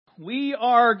We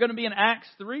are going to be in Acts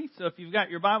 3, so if you've got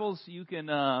your Bibles, you can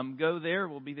go there.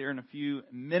 We'll be there in a few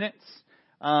minutes.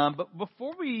 But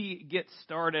before we get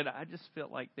started, I just feel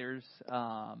like there's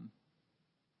a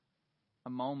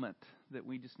moment that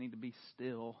we just need to be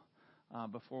still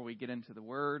before we get into the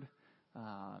Word.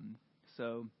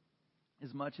 So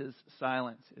as much as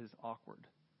silence is awkward,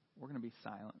 we're going to be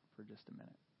silent for just a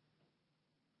minute.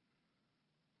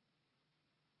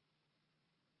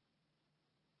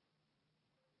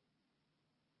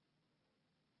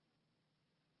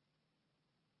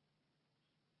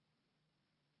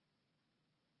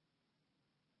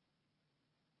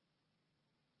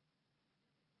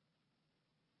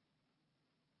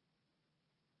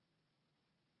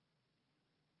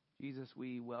 Jesus,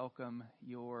 we welcome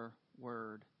your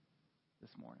word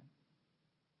this morning.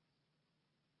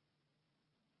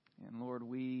 And Lord,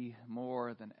 we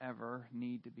more than ever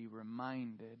need to be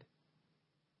reminded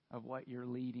of what you're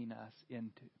leading us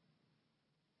into.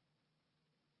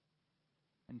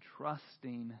 And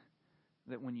trusting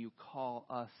that when you call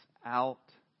us out,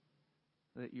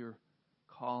 that you're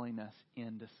calling us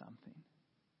into something.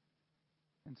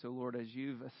 And so, Lord, as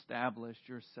you've established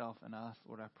yourself in us,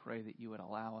 Lord, I pray that you would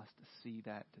allow us to see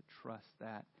that, to trust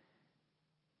that,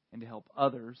 and to help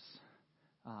others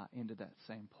into that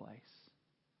same place.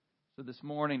 So this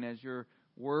morning, as your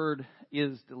word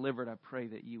is delivered, I pray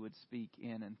that you would speak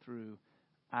in and through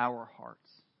our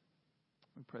hearts.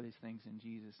 We pray these things in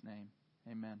Jesus' name.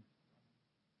 Amen.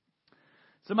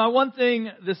 So my one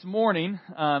thing this morning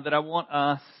that I want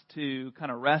us to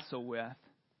kind of wrestle with,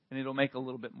 and it'll make a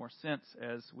little bit more sense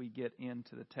as we get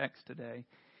into the text today,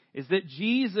 is that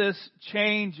Jesus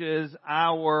changes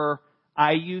our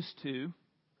I used to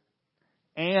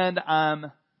and I'm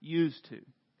used to.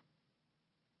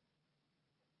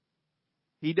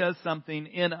 He does something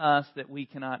in us that we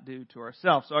cannot do to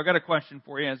ourselves. So I got a question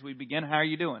for you as we begin. How are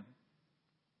you doing?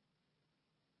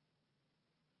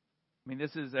 I mean,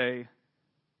 this is a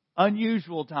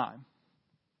unusual time.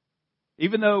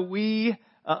 Even though we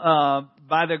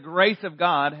by the grace of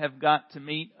God, have got to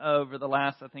meet over the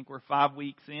last, I think we're 5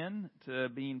 weeks in to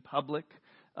being public.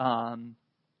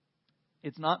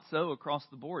 It's not so across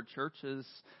the board. Churches,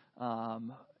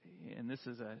 and this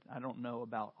is I don't know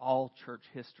about all church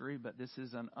history, but this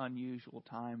is an unusual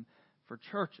time for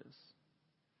churches.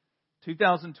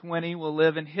 2020 will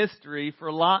live in history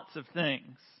for lots of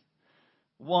things.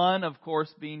 One, of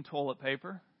course, being toilet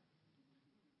paper.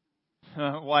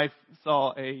 Wife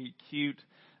saw a cute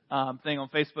thing on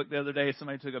Facebook the other day.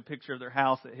 Somebody took a picture of their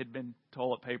house that had been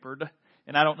toilet papered.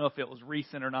 And I don't know if it was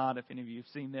recent or not, if any of you have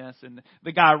seen this. And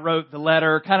the guy wrote the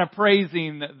letter kind of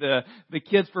praising the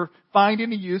kids for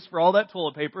finding a use for all that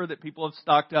toilet paper that people have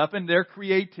stocked up and their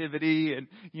creativity and,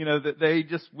 you know, that they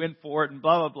just went for it and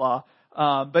blah, blah,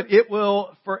 blah. But it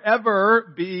will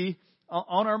forever be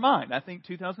on our mind. I think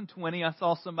 2020, I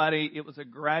saw somebody, it was a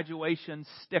graduation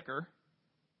sticker.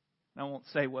 I won't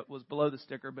say what was below the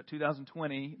sticker, but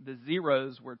 2020, the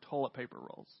zeros were toilet paper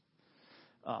rolls.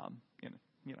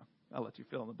 I'll let you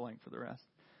fill in the blank for the rest.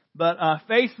 But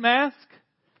face mask,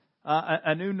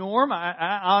 a new norm.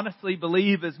 I honestly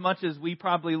believe, as much as we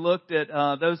probably looked at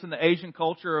those in the Asian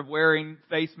culture of wearing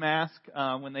face mask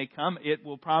when they come, it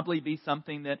will probably be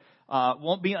something that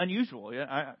won't be unusual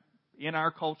in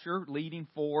our culture leading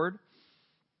forward.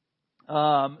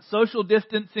 Social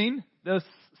distancing.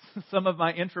 Some of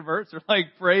my introverts are like,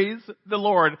 praise the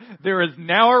Lord. There is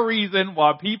now a reason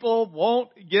why people won't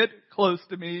get close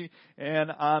to me,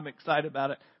 and I'm excited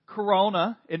about it.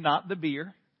 Corona and not the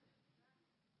beer.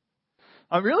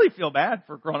 I really feel bad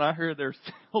for Corona. I heard their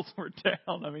sales were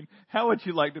down. I mean, how would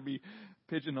you like to be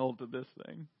pigeonholed to this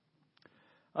thing?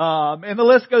 And the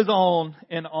list goes on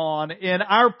and on. And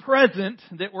our present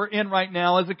that we're in right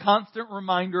now is a constant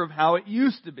reminder of how it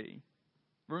used to be.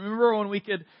 Remember when we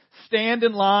could stand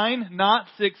in line, not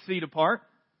 6 feet apart?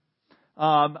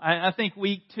 I think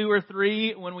week 2 or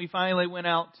 3, when we finally went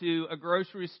out to a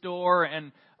grocery store,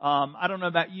 and I don't know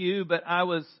about you, but I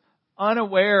was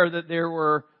unaware that there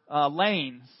were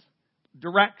lanes,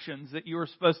 directions that you were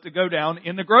supposed to go down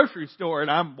in the grocery store.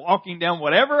 And I'm walking down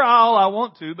whatever aisle I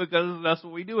want to because that's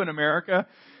what we do in America.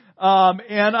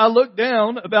 And I looked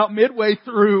down about midway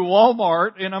through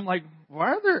Walmart, and I'm like,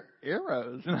 why are there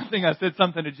arrows? And I think I said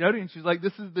something to Jody, and she's like,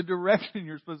 this is the direction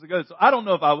you're supposed to go. So I don't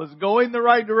know if I was going the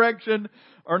right direction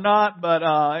or not, but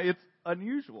it's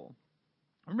unusual.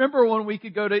 Remember when we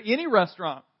could go to any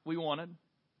restaurant we wanted,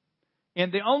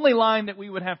 and the only line that we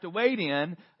would have to wait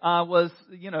in was,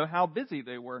 how busy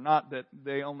they were, not that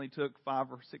they only took 5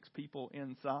 or 6 people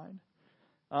inside.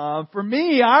 For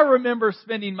me, I remember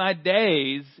spending my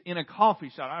days in a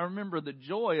coffee shop. I remember the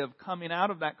joy of coming out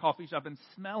of that coffee shop and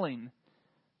smelling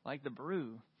like the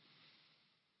brew.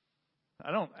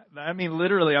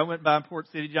 Literally, I went by Port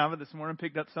City Java this morning,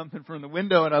 picked up something from the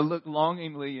window, and I looked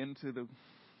longingly into the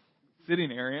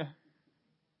sitting area.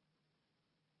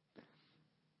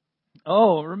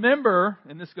 Oh, remember,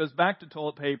 and this goes back to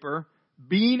toilet paper,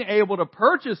 being able to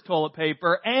purchase toilet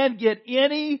paper and get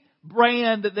any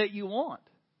brand that you want.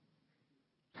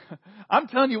 I'm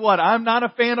telling you what, I'm not a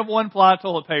fan of one-ply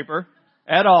toilet paper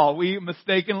at all. We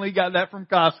mistakenly got that from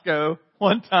Costco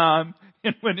one time,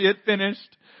 and when it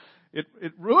finished, it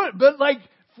ruined. But like,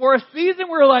 for a season,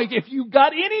 we're like, if you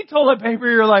got any toilet paper,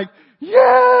 you're like,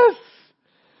 yes!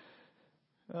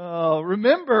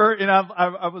 Remember, and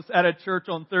I was at a church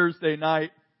on Thursday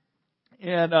night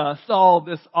and saw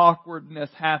this awkwardness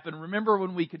happen. Remember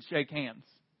when we could shake hands?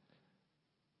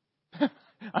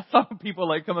 I saw people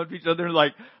like come up to each other and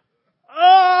like,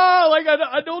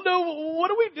 I don't know, what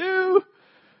do we do?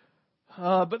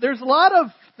 But there's a lot of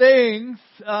things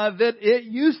that it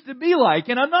used to be like,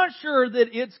 and I'm not sure that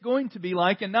it's going to be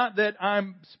like, and not that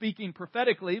I'm speaking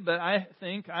prophetically, but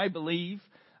I believe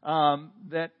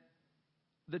that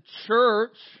the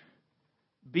church,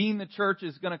 being the church,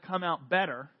 is going to come out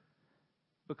better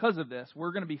because of this.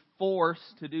 We're going to be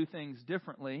forced to do things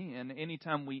differently, and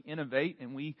anytime we innovate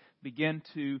and we begin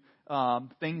to,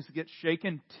 things get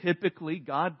shaken, typically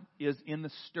God is in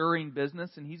the stirring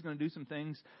business, and He's going to do some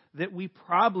things that we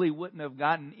probably wouldn't have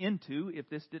gotten into if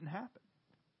this didn't happen.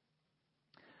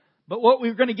 But what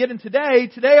we're going to get in today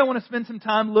I want to spend some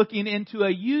time looking into a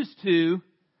used to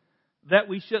that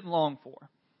we shouldn't long for.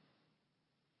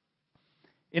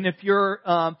 And if you're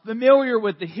familiar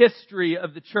with the history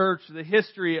of the church, the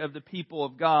history of the people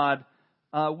of God,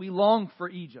 we long for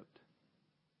Egypt.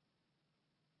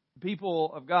 The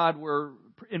people of God were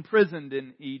imprisoned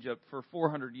in Egypt for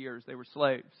 400 years. They were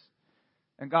slaves.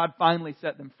 And God finally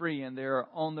set them free, and they're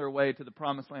on their way to the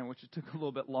Promised Land, which took a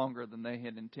little bit longer than they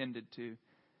had intended to.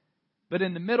 But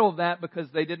in the middle of that, because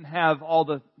they didn't have all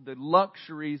the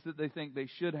luxuries that they think they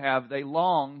should have, they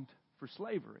longed for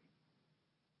slavery.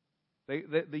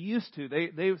 They used to.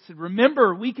 They said,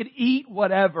 remember, we could eat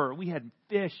whatever. We had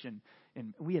fish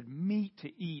and we had meat to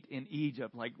eat in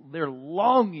Egypt. Like, they're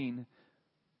longing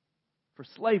for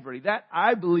slavery. That,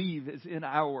 I believe, is in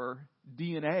our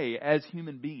DNA as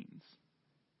human beings.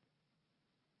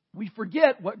 We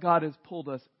forget what God has pulled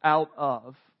us out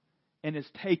of and is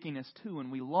taking us to,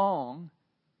 and we long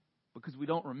because we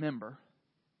don't remember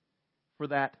for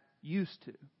that used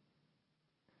to.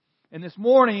 And this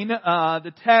morning,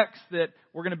 the text that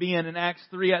we're going to be in Acts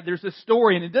 3, there's a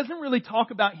story, and it doesn't really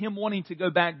talk about him wanting to go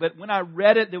back, but when I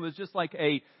read it, there was just like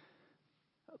a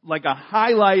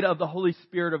highlight of the Holy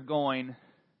Spirit of going,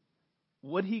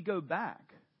 would he go back?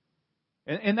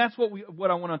 And that's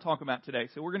what I want to talk about today.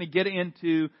 So we're going to get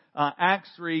into Acts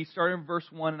 3, starting in verse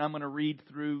 1, and I'm going to read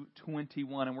through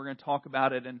 21, and we're going to talk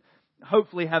about it and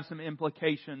hopefully have some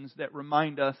implications that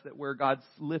remind us that where God's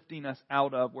lifting us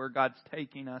out of, where God's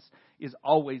taking us, is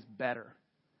always better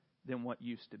than what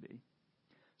used to be.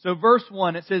 So verse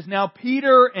 1, it says, Now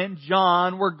Peter and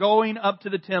John were going up to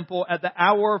the temple at the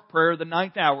hour of prayer, the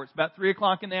 9th hour. It's about 3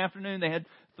 o'clock in the afternoon. They had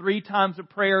 3 times of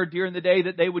prayer during the day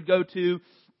that they would go to.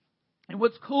 And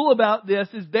what's cool about this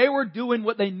is they were doing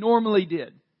what they normally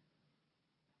did.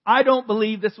 I don't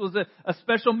believe this was a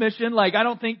special mission. Like, I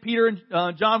don't think Peter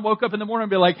and John woke up in the morning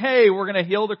and be like, hey, we're going to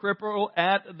heal the cripple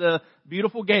at the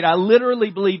beautiful gate. I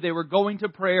literally believe they were going to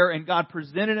prayer and God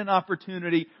presented an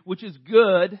opportunity, which is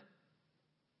good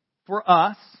for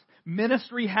us.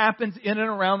 Ministry happens in and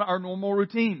around our normal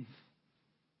routine.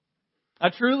 I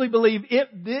truly believe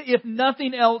if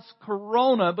nothing else,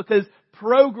 Corona, because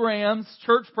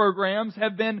church programs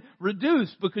have been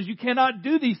reduced because you cannot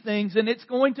do these things, and it's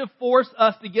going to force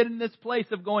us to get in this place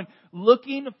of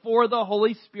looking for the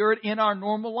Holy Spirit in our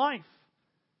normal life.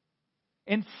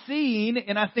 And seeing,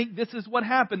 and I think this is what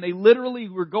happened, they literally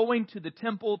were going to the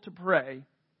temple to pray.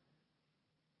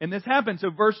 And this happened.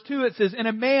 So verse 2 it says, And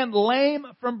a man lame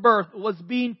from birth was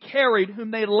being carried,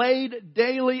 whom they laid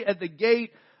daily at the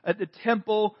gate at the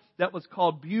temple that was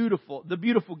called the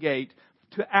Beautiful Gate,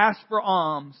 to ask for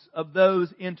alms of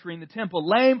those entering the temple.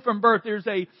 Lame from birth, there's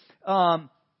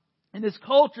in this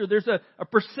culture, there's a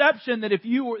perception that if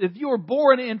you were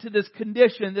born into this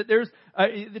condition, that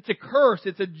it's a curse,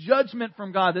 it's a judgment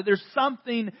from God, that there's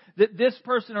something that this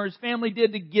person or his family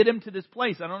did to get him to this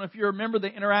place. I don't know if you remember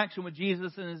the interaction with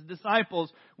Jesus and His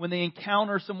disciples when they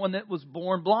encounter someone that was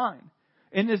born blind.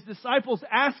 And His disciples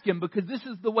ask Him, because this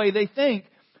is the way they think,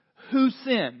 who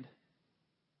sinned?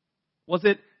 Was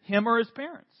it him or his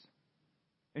parents?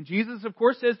 And Jesus, of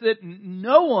course, says that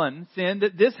no one sinned,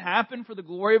 that this happened for the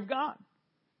glory of God.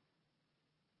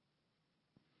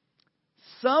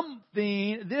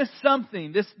 This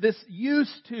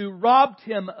used to robbed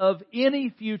him of any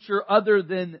future other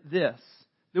than this.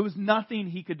 There was nothing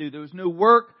he could do. There was no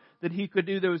work that he could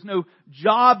do. There was no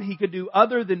job he could do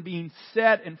other than being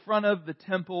set in front of the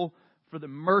temple for the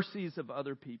mercies of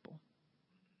other people.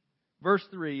 Verse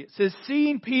 3, it says,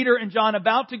 seeing Peter and John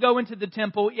about to go into the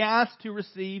temple, he asked to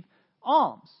receive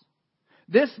alms.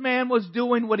 This man was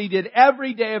doing what he did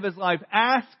every day of his life,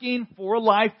 asking for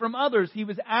life from others. He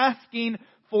was asking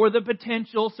for the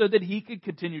potential so that he could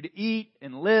continue to eat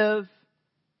and live.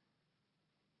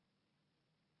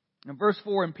 In verse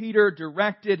 4, and Peter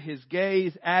directed his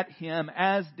gaze at him,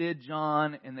 as did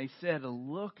John, and they said,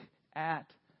 look at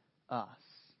us.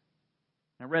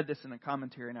 I read this in a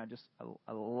commentary, and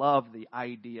I love the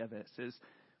idea of it. It says,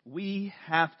 we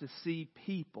have to see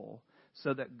people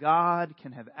so that God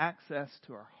can have access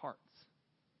to our hearts.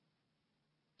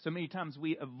 So many times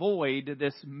we avoid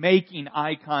this making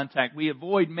eye contact. We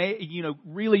avoid,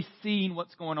 really seeing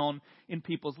what's going on in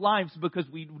people's lives because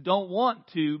we don't want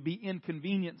to be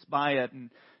inconvenienced by it.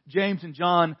 And James and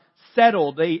John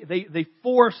settled. They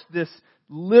forced this,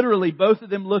 literally both of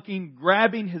them looking,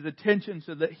 grabbing his attention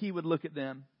so that he would look at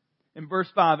them. In verse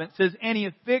 5, it says, and he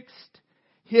had fixed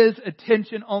his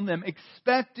attention on them,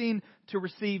 expecting to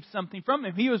receive something from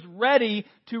them. He was ready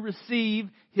to receive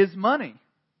his money,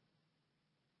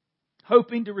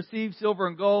 hoping to receive silver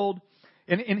and gold.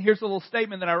 And here's a little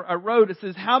statement that I wrote. It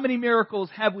says, how many miracles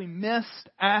have we missed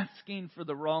asking for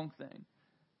the wrong thing?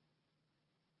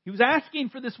 He was asking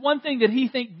for this one thing that he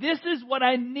thinks, this is what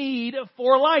I need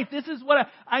for life. This is what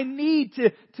I need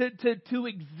to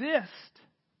exist.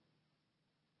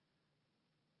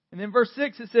 And then verse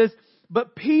 6 it says,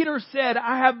 but Peter said,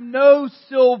 I have no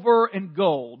silver and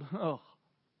gold. Oh,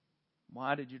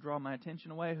 why did you draw my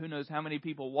attention away? Who knows how many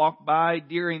people walked by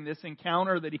during this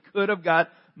encounter that he could have got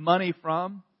money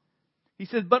from. He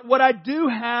says, but what I do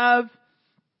have,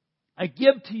 I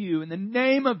give to you in the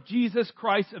name of Jesus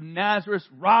Christ of Nazareth,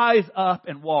 rise up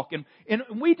and walk. And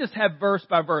we just have verse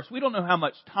by verse. We don't know how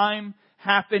much time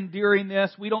happened during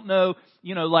this. We don't know,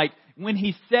 like when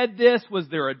he said this, was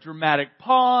there a dramatic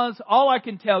pause? All I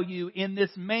can tell you, in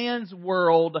this man's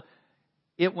world,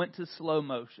 it went to slow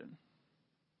motion.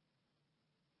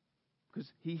 Because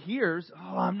he hears,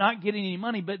 I'm not getting any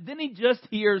money. But then he just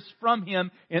hears from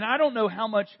him. And I don't know how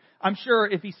much, I'm sure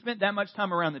if he spent that much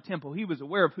time around the temple, he was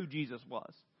aware of who Jesus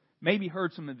was. Maybe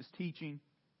heard some of his teaching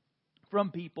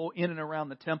from people in and around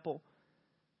the temple.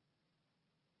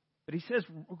 But he says,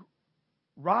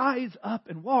 rise up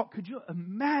and walk. Could you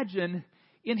imagine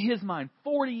in his mind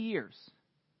 40 years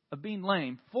of being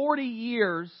lame, 40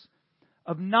 years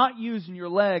of not using your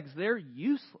legs? They're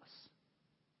useless.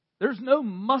 There's no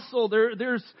muscle.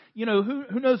 There's,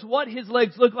 who knows what his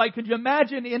legs look like. Could you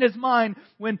imagine in his mind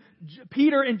when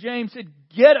Peter and James said,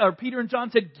 Peter and John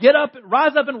said, get up,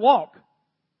 rise up and walk.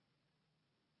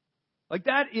 Like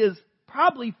that is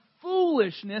probably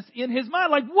foolishness in his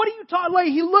mind. Like, what are you talking? Like,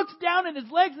 he looks down at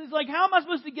his legs and he's like, how am I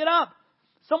supposed to get up?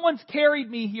 Someone's carried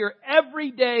me here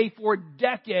every day for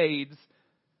decades.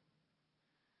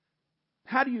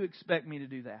 How do you expect me to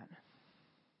do that?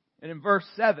 And in verse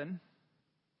 7,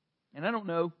 and I don't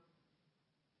know,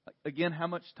 again, how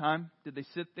much time did they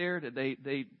sit there? Did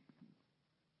he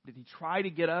try to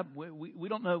get up? We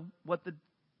don't know what the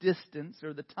distance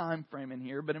or the time frame in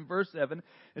here. But in verse 7,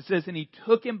 it says, and he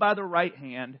took him by the right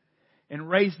hand and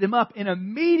raised him up. And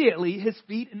immediately his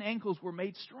feet and ankles were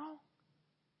made strong.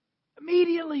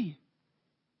 Immediately.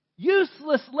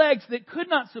 Useless legs that could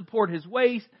not support his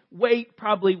weight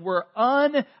probably were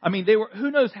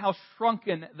who knows how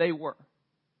shrunken they were.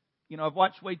 I've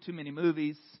watched way too many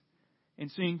movies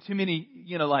and seen too many,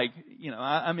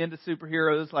 I'm into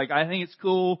superheroes. Like, I think it's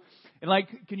cool. And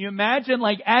can you imagine,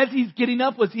 as he's getting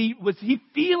up, was he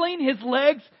feeling his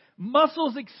legs,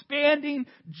 muscles expanding,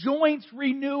 joints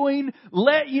renewing,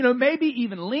 maybe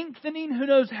even lengthening? Who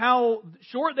knows how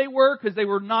short they were because they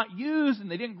were not used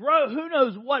and they didn't grow. Who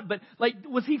knows what? But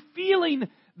was he feeling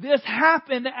this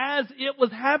happen as it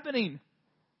was happening?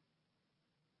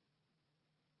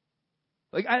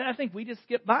 I think we just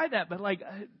skip by that, but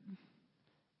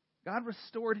God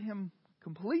restored him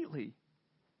completely.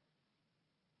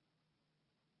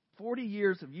 40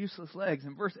 years of useless legs.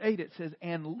 In verse 8 it says,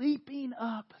 and leaping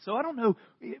up. So I don't know,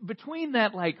 between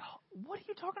that, what are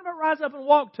you talking about, rise up and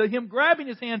walk, to him grabbing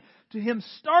his hand, to him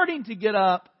starting to get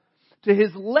up, to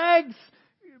his legs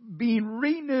being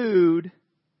renewed.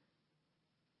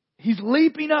 He's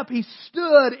leaping up. He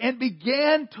stood and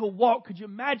began to walk. Could you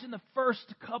imagine the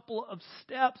first couple of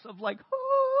steps of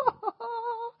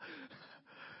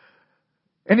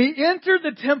And he entered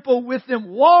the temple with them,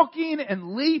 walking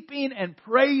and leaping and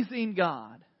praising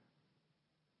God.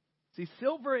 See,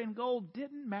 silver and gold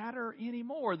didn't matter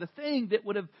anymore. The thing that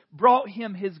would have brought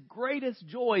him his greatest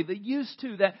joy, the used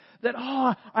to,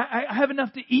 I have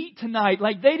enough to eat tonight.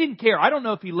 Like, they didn't care. I don't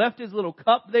know if he left his little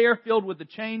cup there filled with the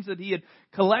change that he had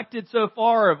collected so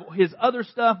far of his other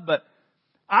stuff, but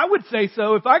I would say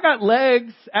so. If I got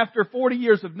legs after 40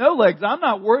 years of no legs, I'm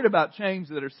not worried about change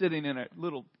that are sitting in a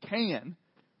little can.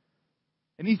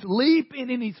 And he's leaping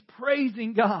and he's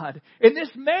praising God. And this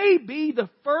may be the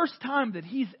first time that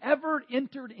he's ever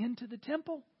entered into the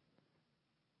temple.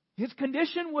 His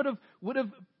condition would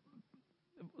have,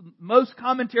 most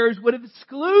commentaries would have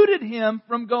excluded him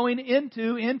from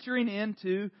entering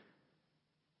into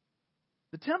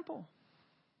the temple.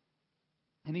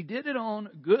 And he did it on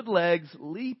good legs,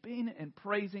 leaping and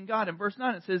praising God. In verse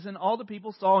 9 it says, and all the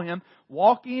people saw him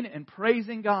walking and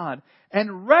praising God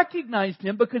and recognized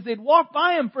him because they'd walked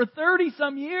by him for 30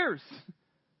 some years.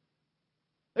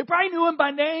 They probably knew him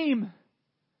by name.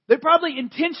 They probably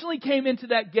intentionally came into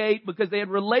that gate because they had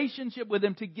relationship with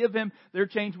him to give him their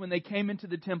change when they came into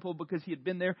the temple because he had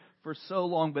been there for so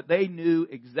long. But they knew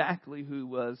exactly who he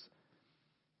was.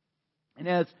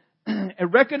 And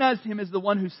recognized him as the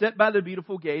one who sat by the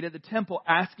beautiful gate at the temple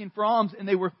asking for alms. And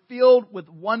they were filled with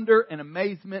wonder and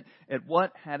amazement at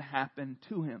what had happened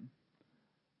to him.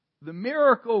 The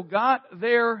miracle got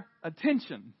their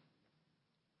attention.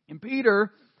 And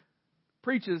Peter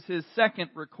preaches his second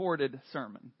recorded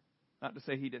sermon. Not to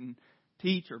say he didn't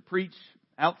teach or preach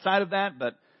outside of that,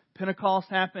 but Pentecost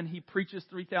happened. He preaches,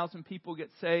 3,000 people get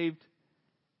saved.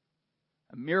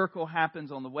 A miracle happens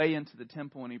on the way into the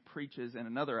temple and he preaches, and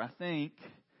another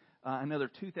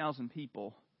 2,000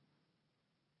 people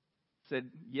said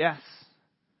yes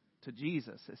to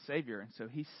Jesus as Savior. And so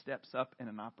he steps up in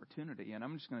an opportunity. And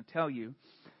I'm just going to tell you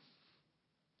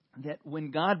that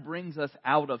when God brings us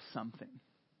out of something,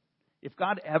 if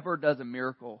God ever does a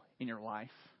miracle in your life,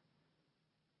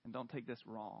 and don't take this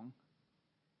wrong,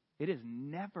 it is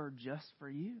never just for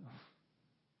you.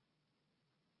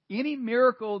 Any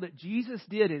miracle that Jesus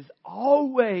did is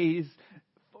always,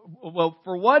 well,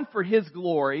 for one, for His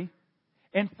glory,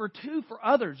 and for two, for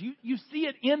others. You see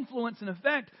it influence and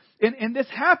effect. And this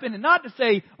happened, and not to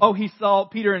say,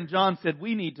 Peter and John said,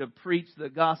 we need to preach the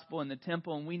gospel in the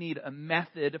temple, and we need a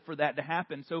method for that to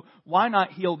happen. So why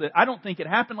not heal it? I don't think it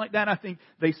happened like that. I think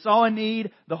they saw a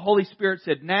need. The Holy Spirit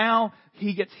said, now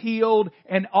he gets healed.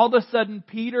 And all of a sudden,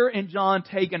 Peter and John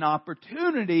take an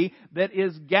opportunity that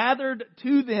is gathered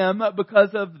to them because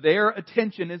of their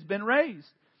attention has been raised.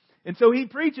 And so he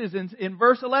preaches in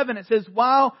verse 11, it says,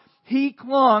 while he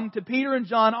clung to Peter and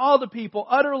John, all the people,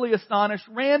 utterly astonished,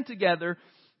 ran together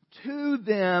to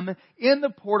them in the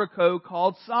portico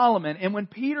called Solomon. And when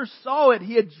Peter saw it,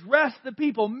 he addressed the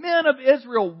people, men of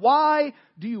Israel, why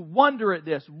do you wonder at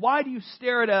this? Why do you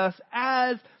stare at us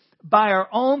as by our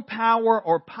own power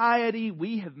or piety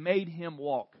we have made him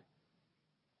walk?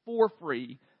 For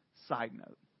free, side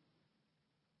note.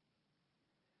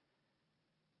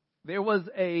 There was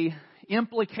a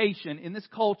implication in this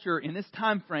culture, in this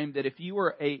time frame, that if you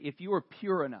were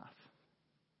pure enough,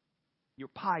 your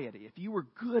piety, if you were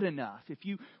good enough, if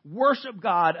you worship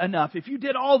God enough, if you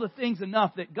did all the things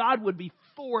enough, that God would be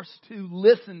forced to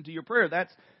listen to your prayer.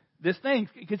 That's this thing,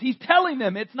 because He's telling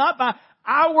them it's not by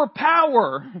our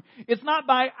power, it's not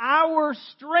by our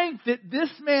strength that this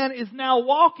man is now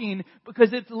walking,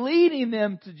 because it's leading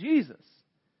them to Jesus.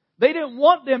 They didn't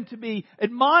want them to be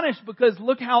admonished because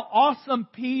look how awesome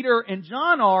Peter and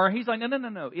John are. He's like,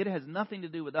 no. It has nothing to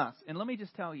do with us. And let me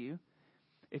just tell you,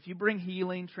 if you bring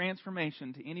healing,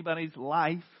 transformation to anybody's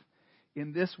life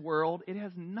in this world, it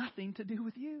has nothing to do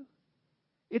with you.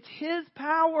 It's His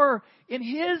power and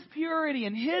His purity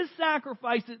and His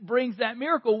sacrifice that brings that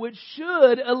miracle, which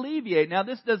should alleviate. Now,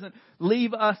 this doesn't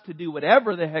leave us to do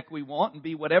whatever the heck we want and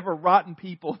be whatever rotten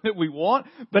people that we want.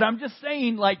 But I'm just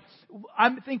saying, I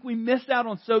think we miss out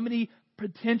on so many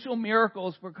potential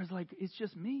miracles because, it's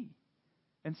just me.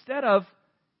 Instead of,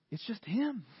 it's just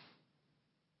Him.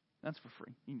 That's for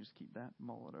free. You can just keep that and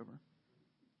mull it over.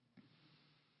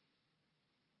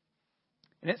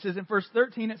 And it says in verse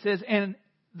 13, it says, and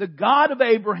the God of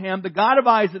Abraham, the God of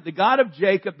Isaac, the God of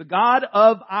Jacob, the God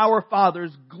of our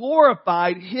fathers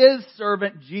glorified His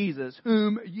servant Jesus,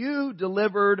 whom you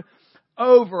delivered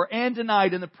over and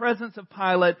denied in the presence of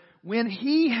Pilate when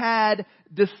he had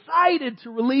decided to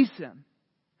release him.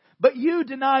 But you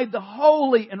denied the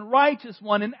holy and righteous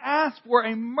one and asked for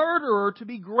a murderer to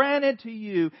be granted to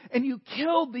you, and you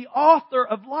killed the author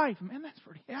of life. Man, that's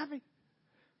pretty heavy.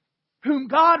 whom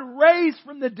God raised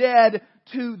from the dead,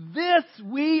 to this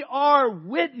we are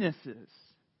witnesses.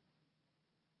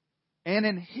 And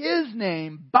in His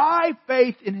name, by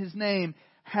faith in His name,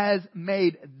 has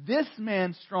made this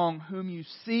man strong whom you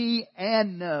see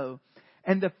and know.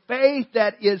 And the faith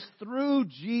that is through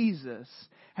Jesus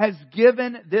has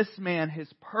given this man His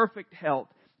perfect health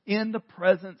in the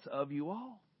presence of you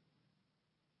all.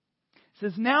 It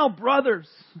says, now brothers,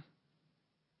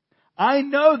 I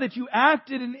know that you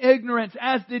acted in ignorance,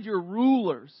 as did your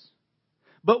rulers.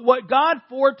 But what God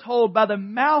foretold by the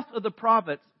mouth of the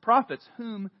prophets,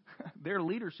 whom their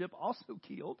leadership also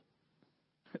killed.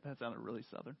 That sounded really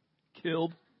southern.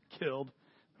 Killed.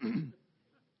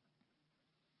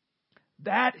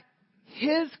 That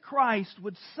His Christ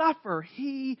would suffer,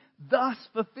 He thus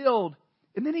fulfilled.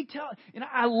 And then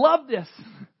I love this.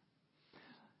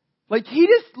 Like, He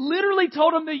just literally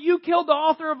told him that you killed the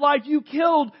author of life. You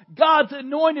killed God's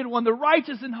anointed one, the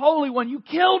righteous and holy one. You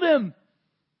killed Him.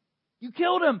 You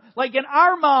killed Him. Like, in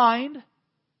our mind,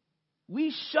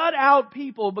 we shut out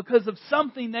people because of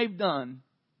something they've done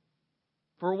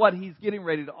for what He's getting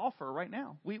ready to offer right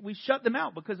now. We shut them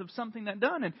out because of something they've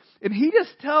done. And He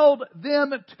just told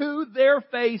them to their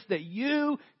face that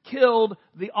you killed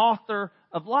the author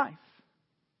of life.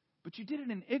 But you did it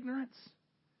in ignorance.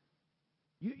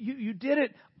 You did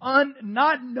it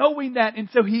not knowing that. And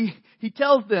so he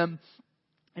tells them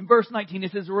in verse 19,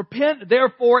 it says, repent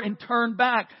therefore and turn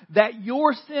back, that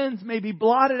your sins may be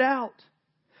blotted out,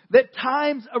 that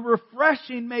times of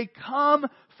refreshing may come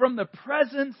from the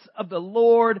presence of the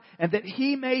Lord, and that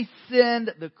He may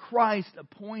send the Christ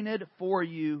appointed for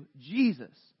you,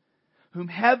 Jesus, whom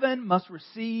heaven must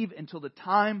receive until the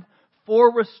time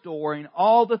for restoring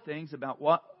all the things about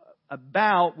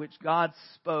which God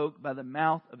spoke by the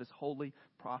mouth of His holy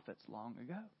prophets long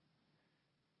ago.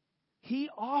 He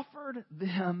offered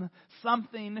them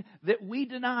something that we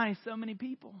deny so many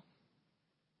people.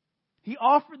 He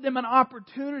offered them an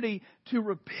opportunity to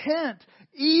repent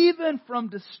even from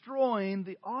destroying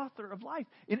the author of life.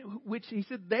 In which He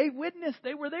said they witnessed,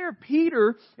 they were there.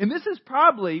 Peter, and this is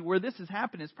probably where this has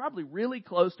happened, is probably really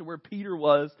close to where Peter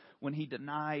was when he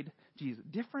denied Jesus.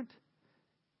 Different.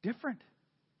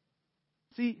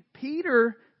 See,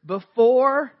 Peter,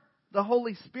 before the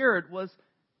Holy Spirit, was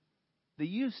the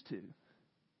used to.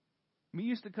 He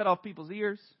used to cut off people's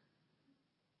ears.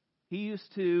 He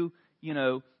used to,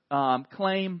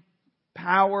 claim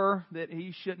power that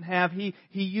he shouldn't have. He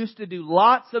used to do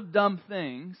lots of dumb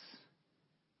things.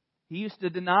 He used to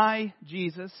deny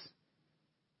Jesus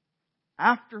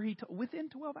within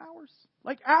 12 hours.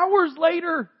 Like hours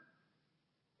later,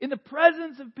 in the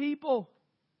presence of people.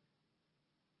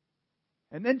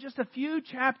 And then just a few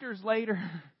chapters later,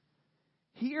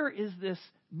 here is this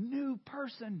new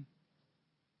person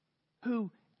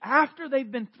who, after they've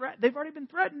already been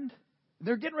threatened.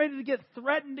 They're getting ready to get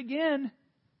threatened again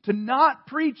to not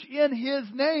preach in His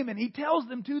name. And He tells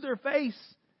them to their face,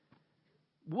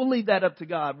 we'll leave that up to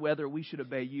God whether we should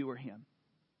obey you or Him.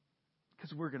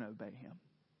 Because we're going to obey Him.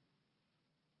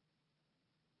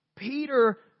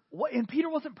 Peter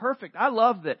wasn't perfect. I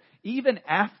love that even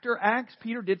after Acts,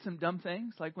 Peter did some dumb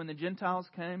things. Like when the Gentiles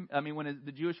when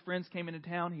the Jewish friends came into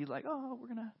town, he's like, oh, we're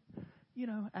going to,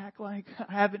 act like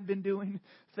I haven't been doing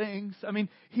things.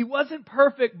 He wasn't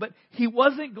perfect, but he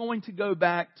wasn't going to go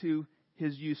back to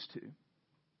his used to.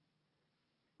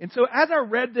 And so as I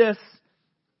read this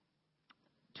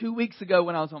 2 weeks ago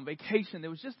when I was on vacation, there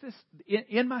was just this,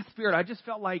 in my spirit, I just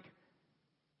felt like,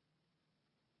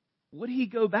 would he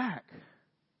go back?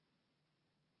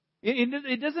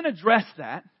 It doesn't address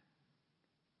that.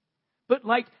 But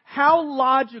how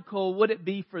logical would it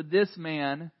be for this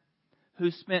man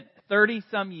who spent 30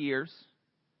 some years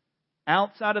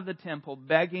outside of the temple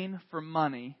begging for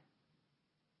money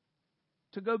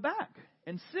to go back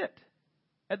and sit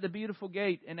at the beautiful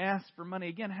gate and ask for money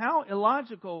again? How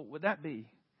illogical would that be?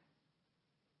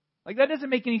 That doesn't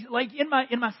make any, in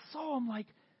my soul, I'm like,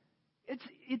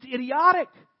 it's idiotic.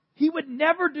 He would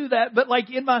never do that. But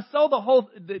in my soul,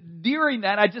 during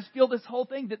that, I just feel this whole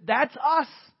thing that's us.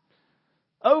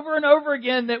 Over and over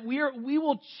again, that we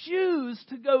will choose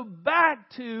to go back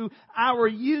to our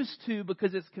used to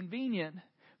because it's convenient,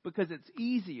 because it's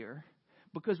easier,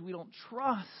 because we don't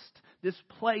trust this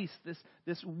place,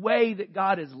 this way that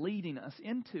God is leading us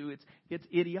into. It's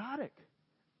idiotic.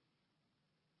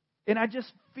 And I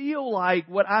just feel like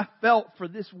what I felt for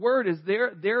this word is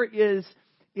there is,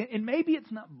 and maybe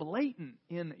it's not blatant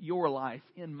in your life,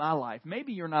 in my life.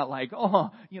 Maybe you're not like,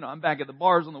 I'm back at the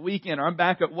bars on the weekend, or I'm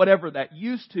back at whatever that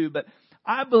used to. But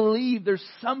I believe there's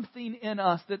something in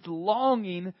us that's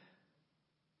longing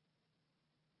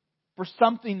for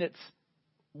something that's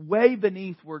way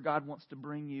beneath where God wants to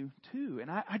bring you to.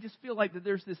 And I just feel like that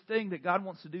there's this thing that God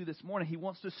wants to do this morning. He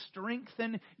wants to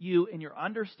strengthen you in your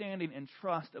understanding and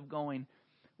trust of going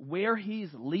where He's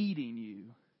leading you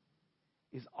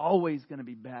is always going to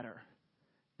be better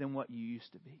than what you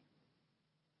used to be.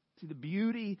 See, the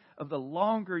beauty of the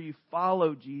longer you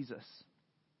follow Jesus.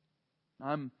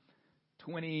 I'm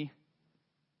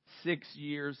 26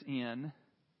 years in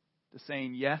to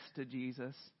saying yes to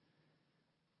Jesus.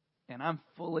 And I'm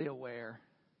fully aware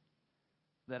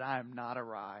that I am not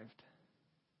arrived.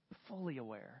 Fully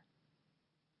aware.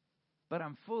 But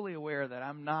I'm fully aware that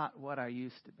I'm not what I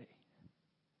used to be.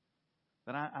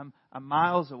 That I'm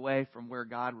miles away from where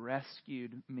God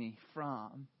rescued me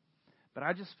from. But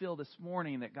I just feel this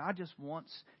morning that God just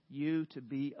wants you to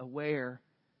be aware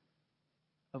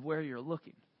of where you're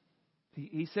looking.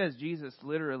 He says, Jesus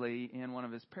literally in one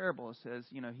of His parables says,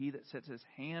 he that sets his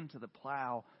hand to the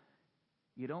plow,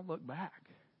 you don't look back.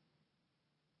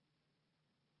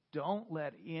 Don't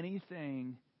let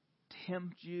anything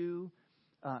tempt you,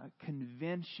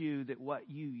 convince you that what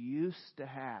you used to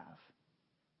have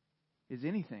is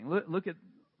anything. Look at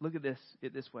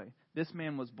this way. This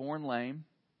man was born lame.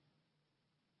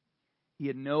 He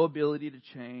had no ability to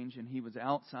change, and he was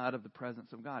outside of the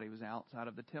presence of God. He was outside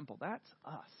of the temple. That's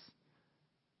us.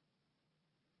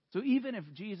 So even if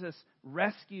Jesus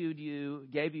rescued you,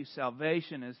 gave you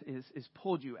salvation, is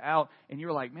pulled you out, and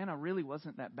you're like, man, I really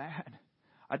wasn't that bad.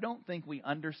 I don't think we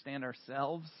understand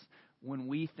ourselves when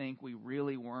we think we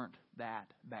really weren't that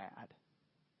bad.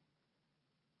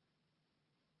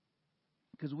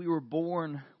 Because we were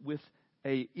born with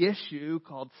an issue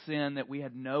called sin that we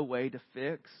had no way to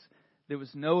fix. There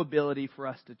was no ability for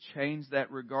us to change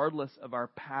that regardless of our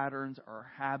patterns, our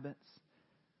habits.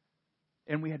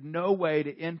 And we had no way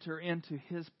to enter into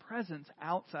His presence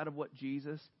outside of what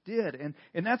Jesus did.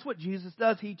 And that's what Jesus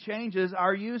does. He changes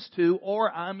our used to,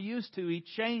 or I'm used to. He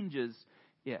changes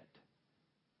it.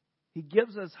 He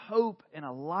gives us hope and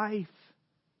a life.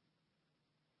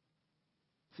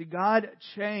 See, God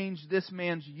changed this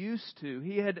man's used to.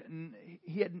 He had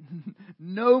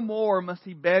no more must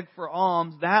he beg for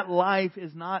alms. That life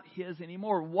is not his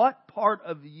anymore. What part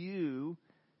of you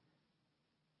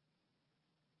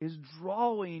is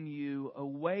drawing you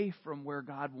away from where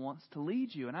God wants to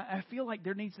lead you? And I feel like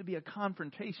there needs to be a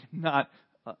confrontation, not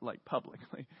like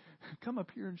publicly. Come up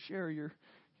here and share your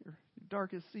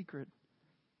darkest secret.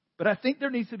 But I think there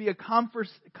needs to be a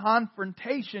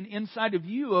confrontation inside of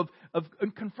you of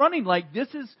confronting, like, this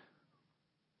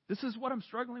is what I'm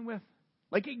struggling with.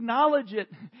 Like, acknowledge it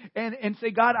and say,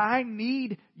 God, I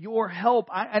need your help.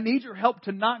 I need your help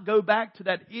to not go back to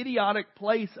that idiotic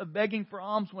place of begging for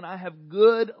alms when I have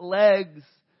good legs.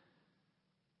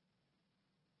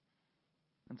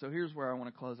 And so here's where I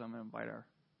want to close. I'm going to invite our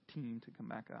team to come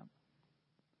back up.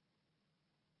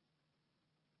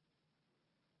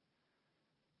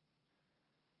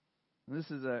 This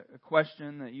is a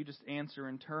question that you just answer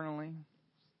internally.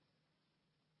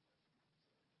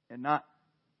 And not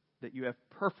that you have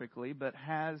perfectly, but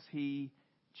has He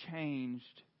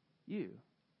changed you?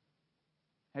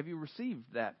 Have you received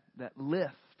that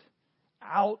lift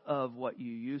out of what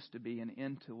you used to be and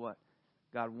into what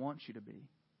God wants you to be?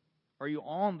 Are you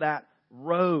on that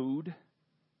road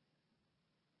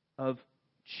of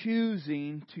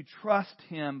choosing to trust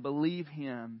Him, believe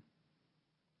Him?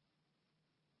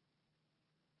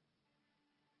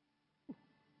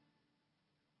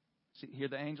 See, hear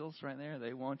the angels right there?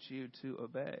 They want you to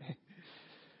obey.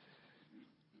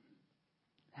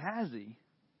 Has He?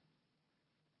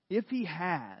 If He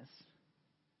has,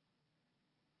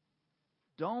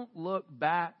 don't look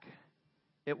back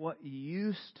at what you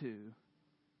used to.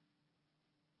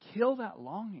 Kill that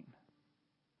longing.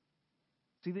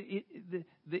 See,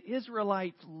 the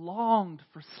Israelites longed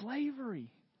for slavery.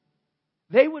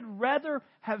 They would rather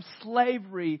have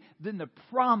slavery than the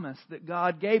promise that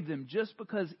God gave them, just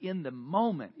because in the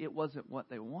moment it wasn't what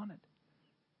they wanted.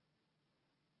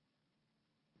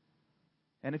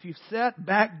 And if you've sat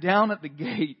back down at the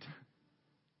gate,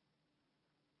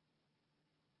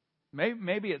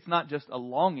 maybe it's not just a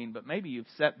longing, but maybe you've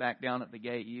sat back down at the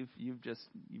gate. You've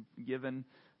given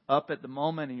up at the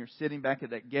moment, and you're sitting back at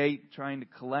that gate trying to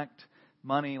collect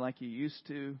money like you used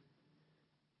to.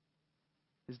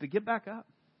 Is to get back up.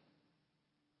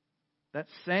 That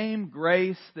same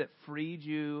grace that freed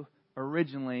you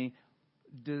originally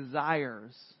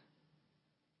desires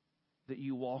that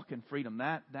you walk in freedom.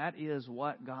 That is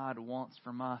what God wants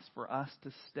from us, for us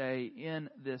to stay in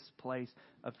this place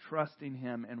of trusting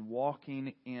Him and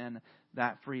walking in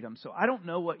that freedom. So I don't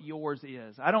know what yours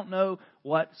is. I don't know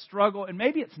what struggle, and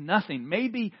maybe it's nothing.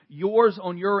 Maybe yours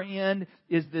on your end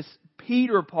is this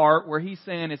Peter part where he's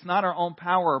saying it's not our own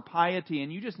power or piety,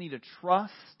 and you just need to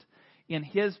trust in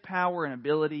His power and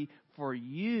ability for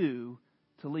you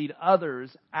to lead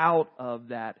others out of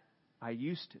that I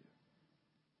used to.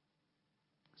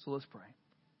 So let's pray.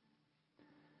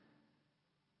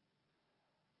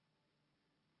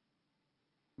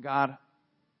 God,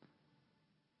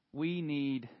 we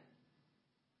need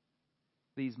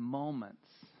these moments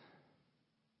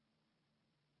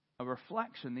of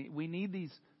reflection. We need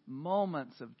these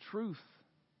moments of truth.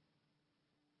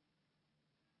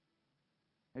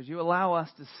 As you allow us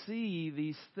to see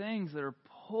these things that are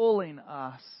pulling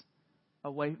us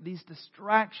away, these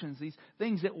distractions, these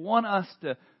things that want us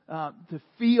to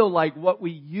feel like what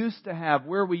we used to have,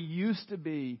 where we used to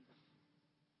be,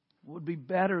 would be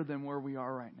better than where we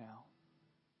are right now.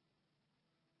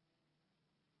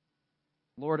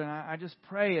 Lord, and I just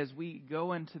pray as we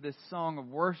go into this song of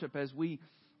worship, as we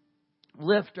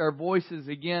lift our voices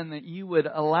again, that you would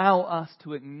allow us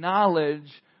to acknowledge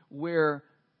where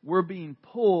we're being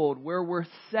pulled, where we're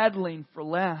settling for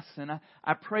less. And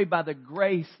I pray by the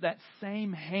grace, that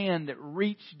same hand that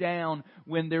reached down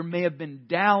when there may have been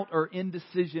doubt or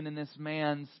indecision in this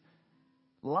man's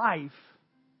life,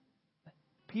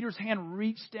 Peter's hand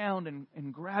reached down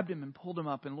and grabbed him and pulled him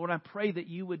up. And Lord, I pray that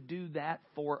you would do that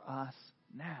for us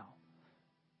now.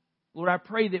 Lord, I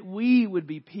pray that we would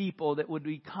be people that would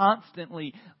be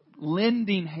constantly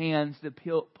lending hands to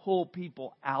pull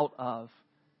people out of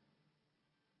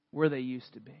where they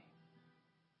used to be.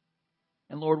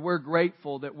 And Lord, we're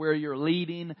grateful that where you're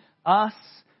leading us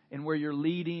and where you're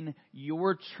leading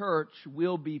your church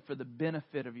will be for the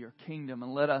benefit of your kingdom.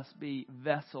 And let us be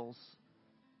vessels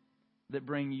that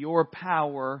bring your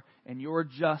power and your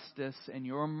justice and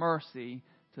your mercy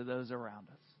to those around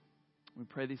us. We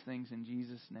pray these things in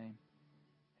Jesus' name.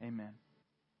 Amen.